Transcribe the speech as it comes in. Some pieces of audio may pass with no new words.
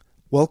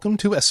Welcome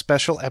to a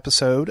special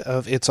episode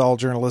of It's All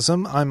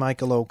Journalism. I'm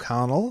Michael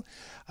O'Connell.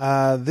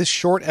 This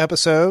short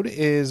episode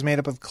is made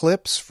up of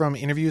clips from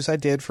interviews I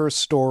did for a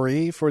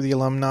story for the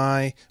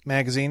alumni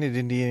magazine at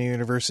Indiana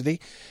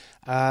University.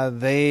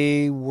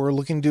 They were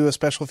looking to do a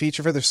special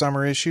feature for their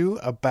summer issue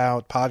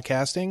about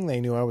podcasting.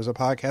 They knew I was a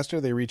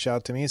podcaster. They reached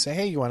out to me and say,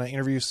 hey, you want to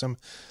interview some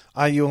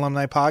IU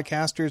alumni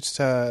podcasters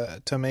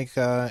to make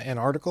an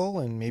article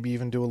and maybe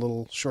even do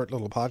a short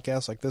little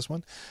podcast like this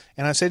one?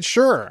 And I said,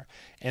 sure.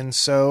 And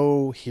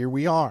so here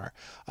we are.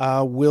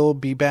 We'll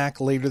be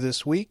back later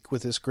this week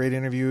with this great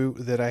interview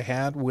that I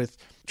had with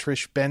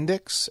Trish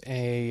Bendix,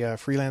 a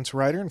freelance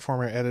writer and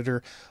former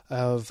editor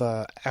of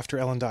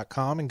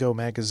AfterEllen.com and Go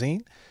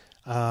Magazine.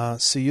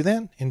 See you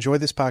then. Enjoy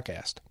this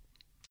podcast.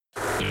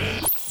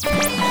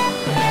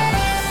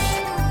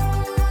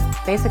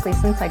 Basically,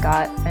 since I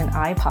got an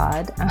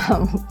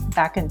iPod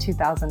back in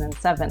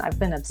 2007, I've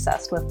been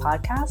obsessed with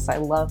podcasts. I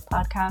love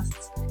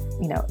podcasts.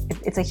 You know,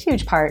 it's a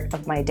huge part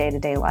of my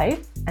day-to-day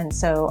life. And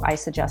so I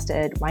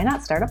suggested, why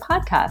not start a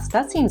podcast?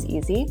 That seems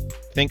easy.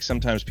 I think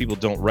sometimes people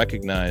don't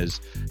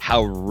recognize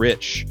how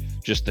rich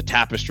just the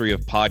tapestry of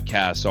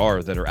podcasts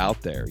are that are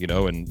out there,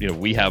 and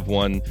we have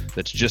one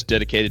that's just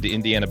dedicated to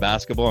Indiana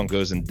basketball and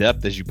goes in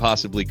depth as you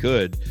possibly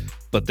could.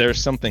 But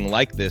there's something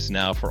like this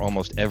now for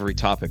almost every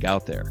topic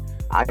out there.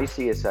 I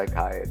see a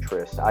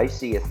psychiatrist. I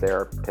see a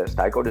therapist.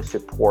 I go to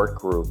support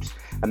groups.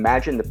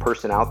 Imagine the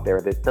person out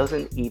there that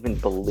doesn't even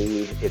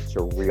believe it's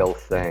a real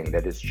thing,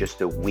 that it's just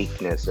a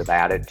weakness of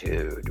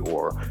attitude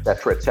or et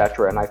cetera, et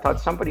cetera. And I thought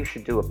somebody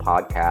should do a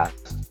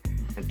podcast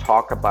and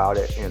talk about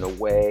it in a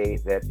way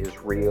that is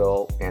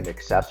real and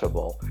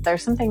accessible.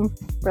 There's something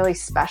really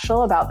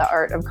special about the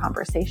art of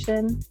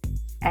conversation.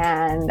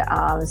 And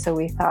so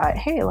we thought,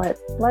 hey,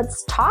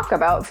 let's talk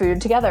about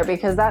food together,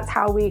 because that's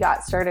how we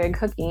got started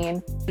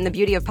cooking. And the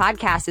beauty of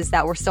podcasts is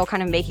that we're still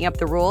kind of making up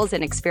the rules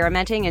and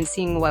experimenting and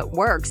seeing what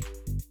works.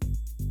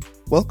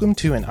 Welcome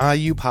to an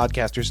IU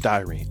Podcaster's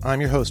Diary.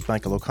 I'm your host,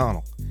 Michael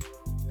O'Connell.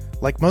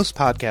 Like most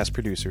podcast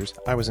producers,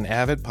 I was an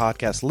avid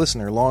podcast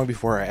listener long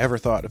before I ever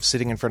thought of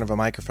sitting in front of a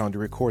microphone to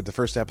record the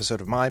first episode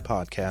of my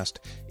podcast,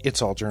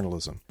 It's All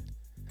Journalism.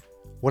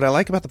 What I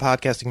like about the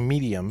podcasting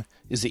medium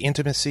is the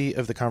intimacy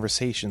of the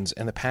conversations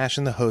and the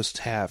passion the hosts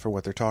have for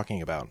what they're talking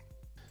about.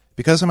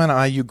 Because I'm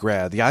an IU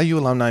grad, the IU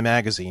Alumni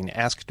Magazine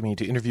asked me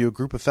to interview a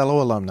group of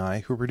fellow alumni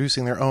who are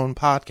producing their own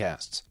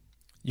podcasts.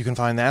 You can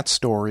find that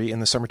story in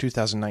the summer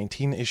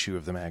 2019 issue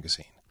of the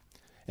magazine.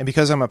 And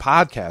because I'm a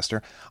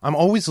podcaster, I'm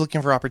always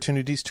looking for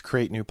opportunities to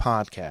create new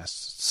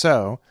podcasts.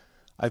 So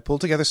I've pulled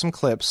together some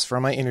clips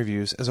from my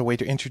interviews as a way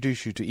to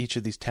introduce you to each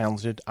of these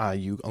talented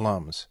IU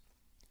alums.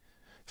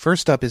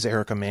 First up is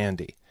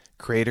Mandy,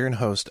 creator and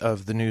host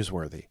of The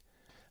Newsworthy.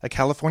 A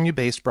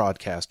California-based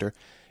broadcaster,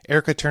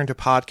 Erica turned to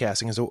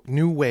podcasting as a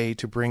new way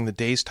to bring the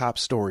day's top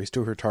stories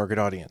to her target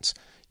audience,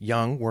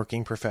 young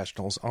working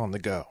professionals on the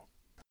go.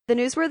 The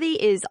Newsworthy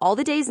is all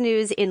the day's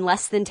news in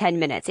less than 10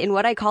 minutes in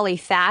what I call a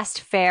fast,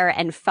 fair,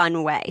 and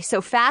fun way.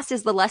 So fast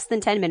is the less than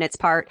 10 minutes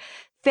part.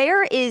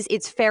 Fair is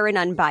it's fair and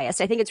unbiased.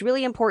 I think it's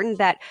really important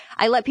that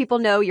I let people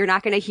know you're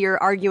not going to hear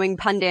arguing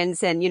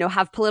pundits and,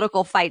 have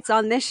political fights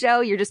on this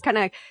show. You're just kind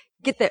of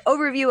get the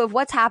overview of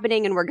what's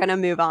happening and we're going to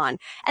move on.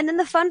 And then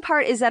the fun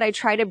part is that I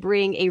try to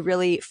bring a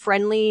really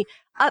friendly,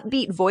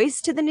 upbeat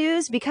voice to the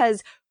news,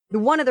 because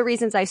one of the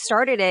reasons I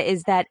started it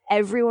is that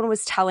everyone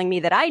was telling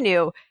me that I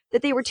knew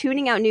that they were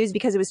tuning out news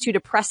because it was too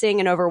depressing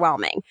and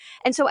overwhelming.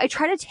 And so I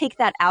try to take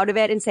that out of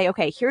it and say,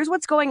 okay, here's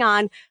what's going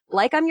on.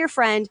 Like I'm your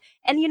friend.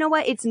 And you know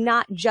what? It's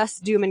not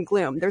just doom and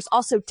gloom. There's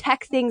also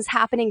tech things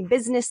happening,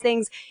 business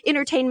things,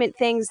 entertainment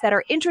things that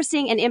are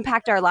interesting and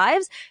impact our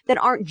lives that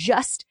aren't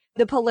just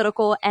the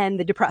political and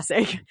the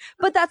depressing.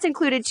 But that's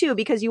included too,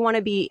 because you want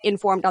to be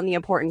informed on the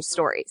important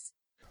stories.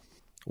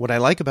 What I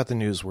like about The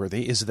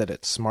Newsworthy is that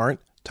it's smart,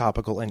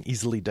 topical, and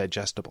easily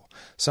digestible.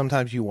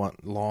 Sometimes you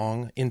want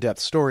long, in-depth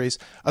stories.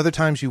 Other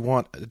times you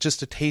want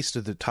just a taste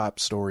of the top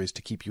stories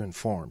to keep you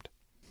informed.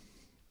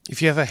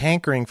 If you have a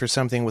hankering for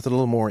something with a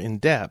little more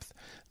in-depth,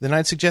 then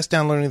I'd suggest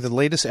downloading the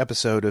latest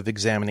episode of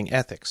Examining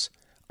Ethics.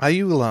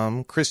 IU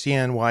alum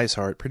Chistiane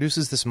Wisehart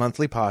produces this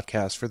monthly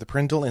podcast for the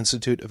Prindle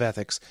Institute of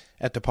Ethics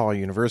at DePaul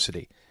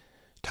University.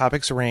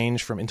 Topics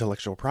range from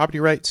intellectual property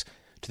rights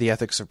to the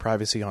ethics of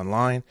privacy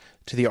online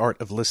to the art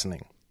of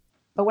listening.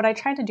 But what I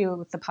try to do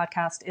with the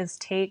podcast is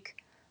take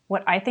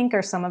what I think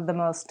are some of the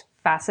most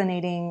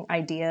fascinating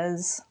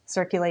ideas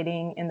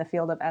circulating in the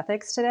field of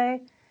ethics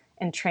today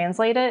and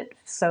translate it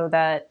so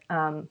that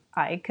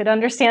I could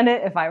understand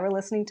it if I were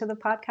listening to the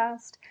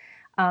podcast.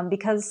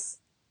 Because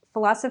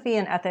philosophy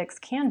and ethics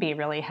can be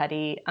really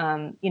heady.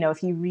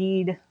 If you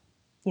read,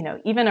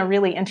 even a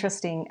really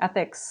interesting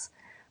ethics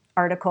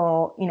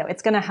article,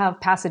 it's going to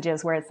have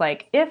passages where it's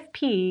like, if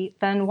P,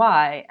 then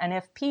Y. And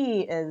if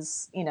P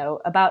is,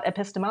 about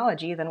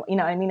epistemology, then,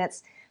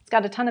 it's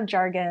got a ton of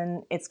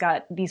jargon. It's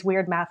got these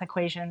weird math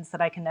equations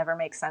that I can never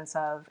make sense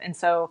of. And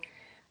so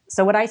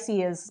what I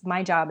see is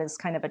my job is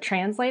kind of a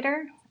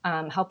translator,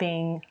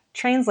 helping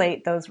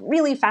translate those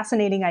really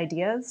fascinating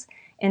ideas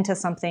into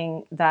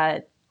something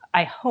that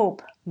I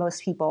hope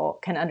most people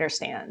can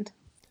understand.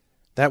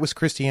 That was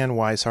Chistiane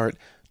Wisehart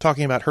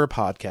talking about her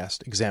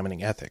podcast,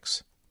 Examining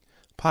Ethics.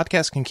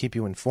 Podcasts can keep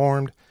you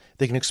informed,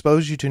 they can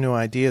expose you to new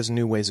ideas and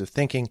new ways of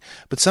thinking,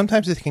 but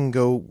sometimes it can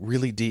go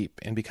really deep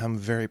and become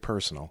very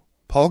personal.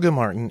 Paul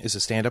Gilmartin is a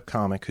stand-up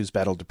comic who's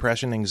battled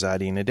depression,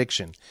 anxiety, and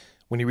addiction.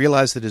 When he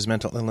realized that his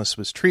mental illness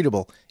was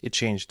treatable, it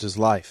changed his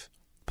life.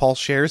 Paul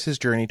shares his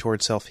journey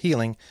toward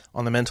self-healing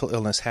on the Mental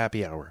Illness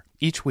Happy Hour.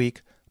 Each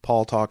week,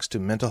 Paul talks to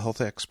mental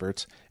health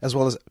experts, as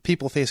well as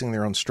people facing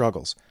their own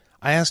struggles.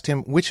 I asked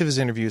him which of his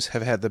interviews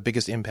have had the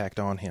biggest impact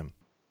on him.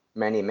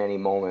 Many, many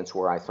moments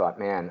where I thought,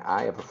 man,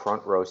 I have a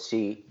front row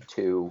seat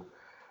to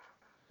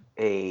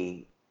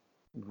a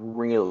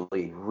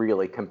really,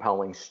 really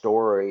compelling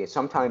story.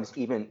 Sometimes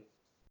even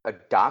a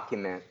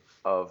document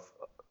of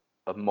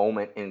a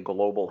moment in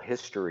global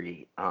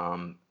history.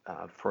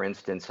 For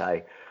instance,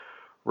 I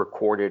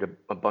recorded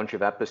a bunch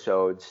of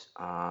episodes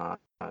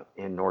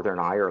in Northern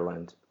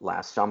Ireland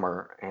last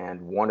summer,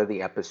 and one of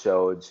the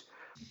episodes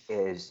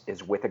is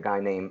with a guy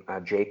named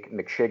Jake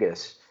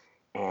McShigas,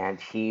 and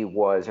he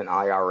was an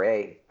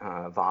IRA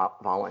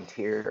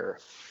volunteer,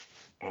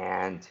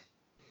 and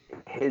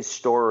his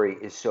story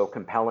is so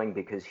compelling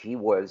because he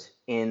was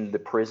in the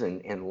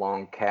prison in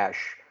Long Kesh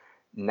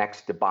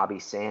next to Bobby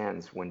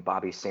Sands when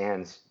Bobby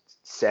Sands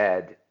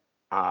said,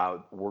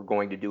 we're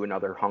going to do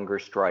another hunger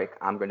strike.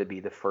 I'm going to be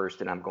the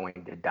first and I'm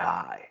going to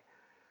die.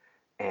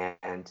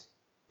 And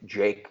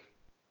Jake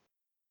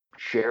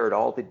shared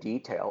all the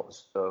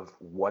details of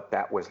what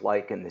that was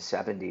like in the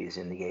 70s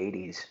and the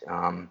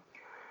 80s,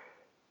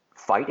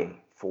 fighting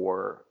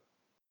for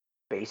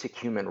basic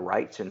human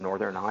rights in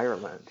Northern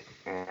Ireland.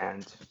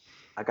 And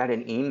I got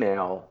an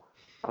email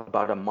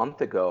about a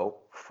month ago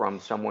from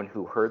someone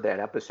who heard that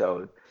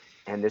episode,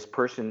 and this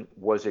person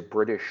was a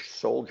British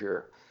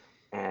soldier.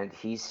 And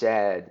he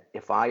said,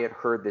 if I had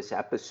heard this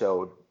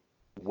episode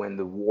when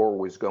the war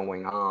was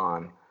going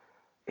on,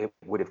 it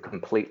would have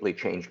completely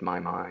changed my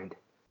mind.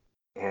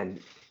 And,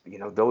 you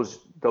know,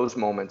 those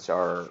moments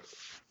are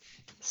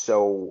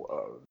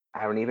so,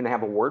 I don't even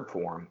have a word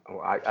for them.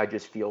 I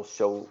just feel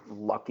so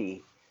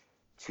lucky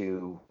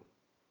to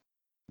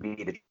be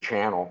the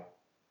channel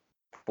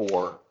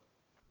for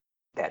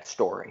that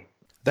story.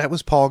 That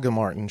was Paul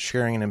Gilmartin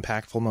sharing an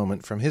impactful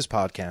moment from his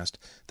podcast,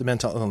 The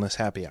Mental Illness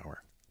Happy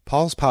Hour.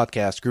 Paul's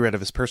podcast grew out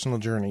of his personal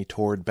journey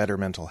toward better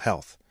mental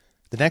health.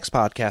 The next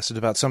podcast is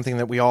about something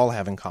that we all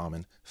have in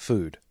common,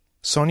 food.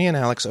 Sonja and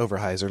Alex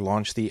Overhiser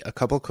launched the A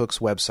Couple Cooks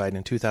website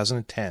in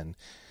 2010,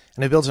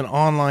 and it builds an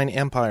online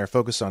empire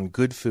focused on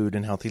good food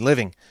and healthy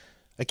living.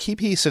 A key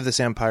piece of this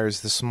empire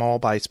is the Small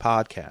Bites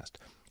podcast,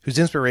 whose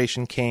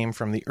inspiration came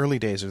from the early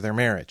days of their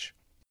marriage.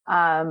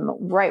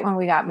 Right when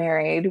we got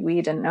married, we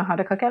didn't know how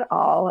to cook at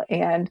all,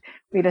 and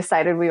we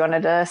decided we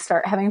wanted to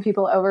start having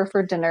people over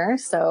for dinner.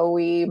 So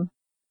we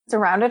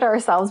surrounded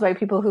ourselves by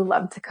people who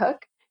loved to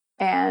cook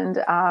and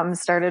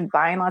started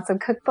buying lots of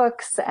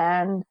cookbooks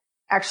and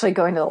actually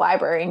going to the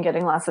library and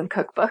getting lots of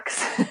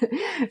cookbooks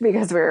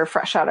because we were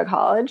fresh out of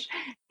college,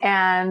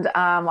 and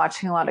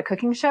watching a lot of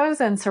cooking shows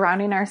and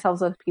surrounding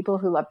ourselves with people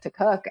who love to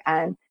cook.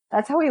 And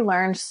that's how we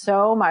learned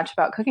so much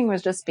about cooking,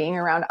 was just being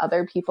around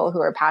other people who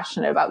are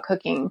passionate about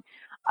cooking.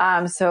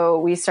 So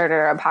we started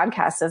our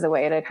podcast as a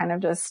way to kind of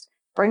just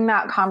bring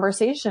that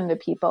conversation to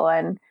people.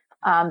 And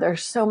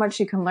there's so much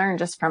you can learn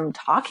just from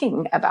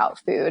talking about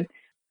food.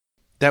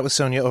 That was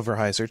Sonja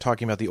Overhiser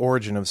talking about the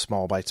origin of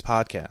Small Bites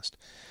podcast,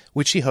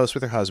 which she hosts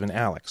with her husband,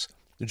 Alex.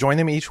 Join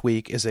them each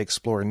week as they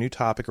explore a new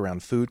topic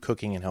around food,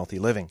 cooking, and healthy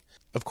living.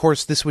 Of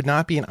course, this would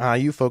not be an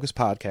IU-focused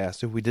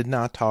podcast if we did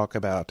not talk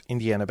about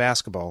Indiana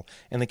basketball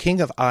and the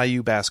king of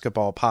IU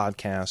basketball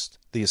podcast,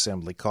 The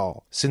Assembly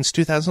Call. Since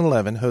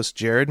 2011, hosts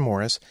Jerod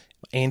Morris,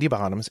 Andy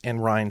Bottoms,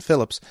 and Ryan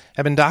Phillips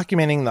have been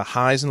documenting the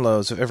highs and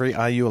lows of every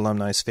IU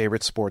alumni's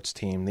favorite sports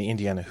team, the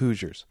Indiana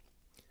Hoosiers.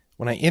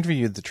 When I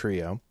interviewed the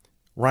trio,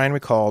 Ryan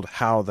recalled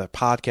how the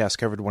podcast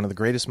covered one of the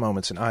greatest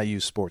moments in IU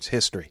sports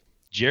history.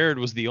 Jerod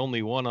was the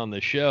only one on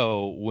the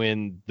show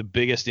when the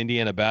biggest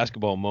Indiana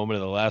basketball moment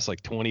of the last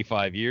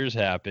 25 years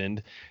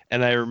happened.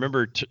 And I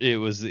remember it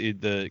was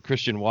the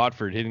Christian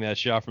Watford hitting that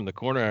shot from the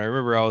corner. And I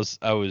remember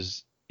I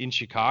was in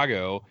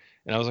Chicago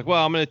and I was like,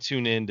 well, I'm going to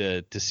tune in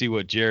to see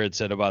what Jerod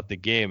said about the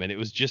game. And it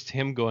was just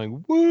him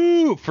going,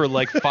 woo, for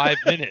 5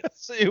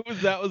 minutes.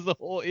 That was the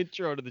whole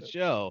intro to the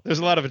show. There's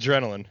a lot of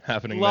adrenaline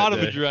happening. A lot of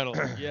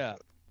adrenaline. Yeah.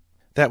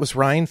 That was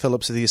Ryan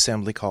Phillips of the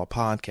Assembly Call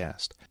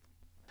podcast.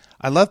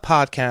 I love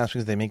podcasts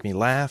because they make me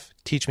laugh,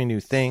 teach me new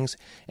things,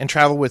 and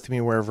travel with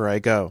me wherever I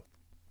go.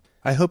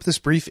 I hope this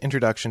brief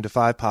introduction to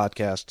 5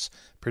 podcasts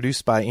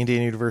produced by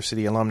Indiana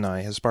University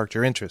alumni has sparked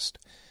your interest.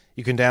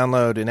 You can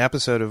download an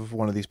episode of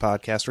one of these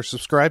podcasts or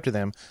subscribe to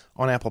them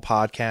on Apple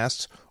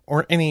Podcasts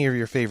or any of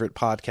your favorite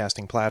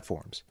podcasting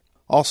platforms.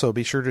 Also,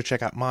 be sure to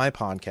check out my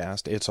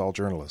podcast, It's All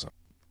Journalism.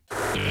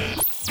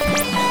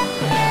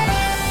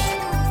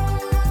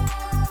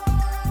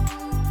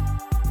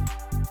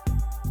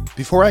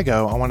 Before I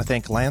go, I want to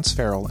thank Lance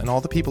Farrell and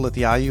all the people at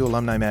the IU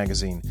Alumni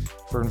Magazine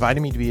for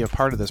inviting me to be a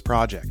part of this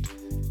project.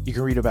 You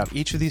can read about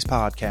each of these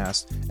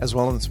podcasts, as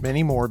well as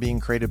many more being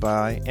created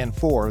by and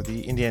for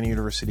the Indiana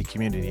University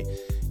community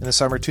in the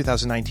summer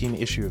 2019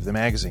 issue of the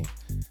magazine.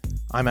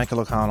 I'm Michael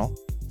O'Connell.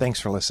 Thanks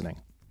for listening.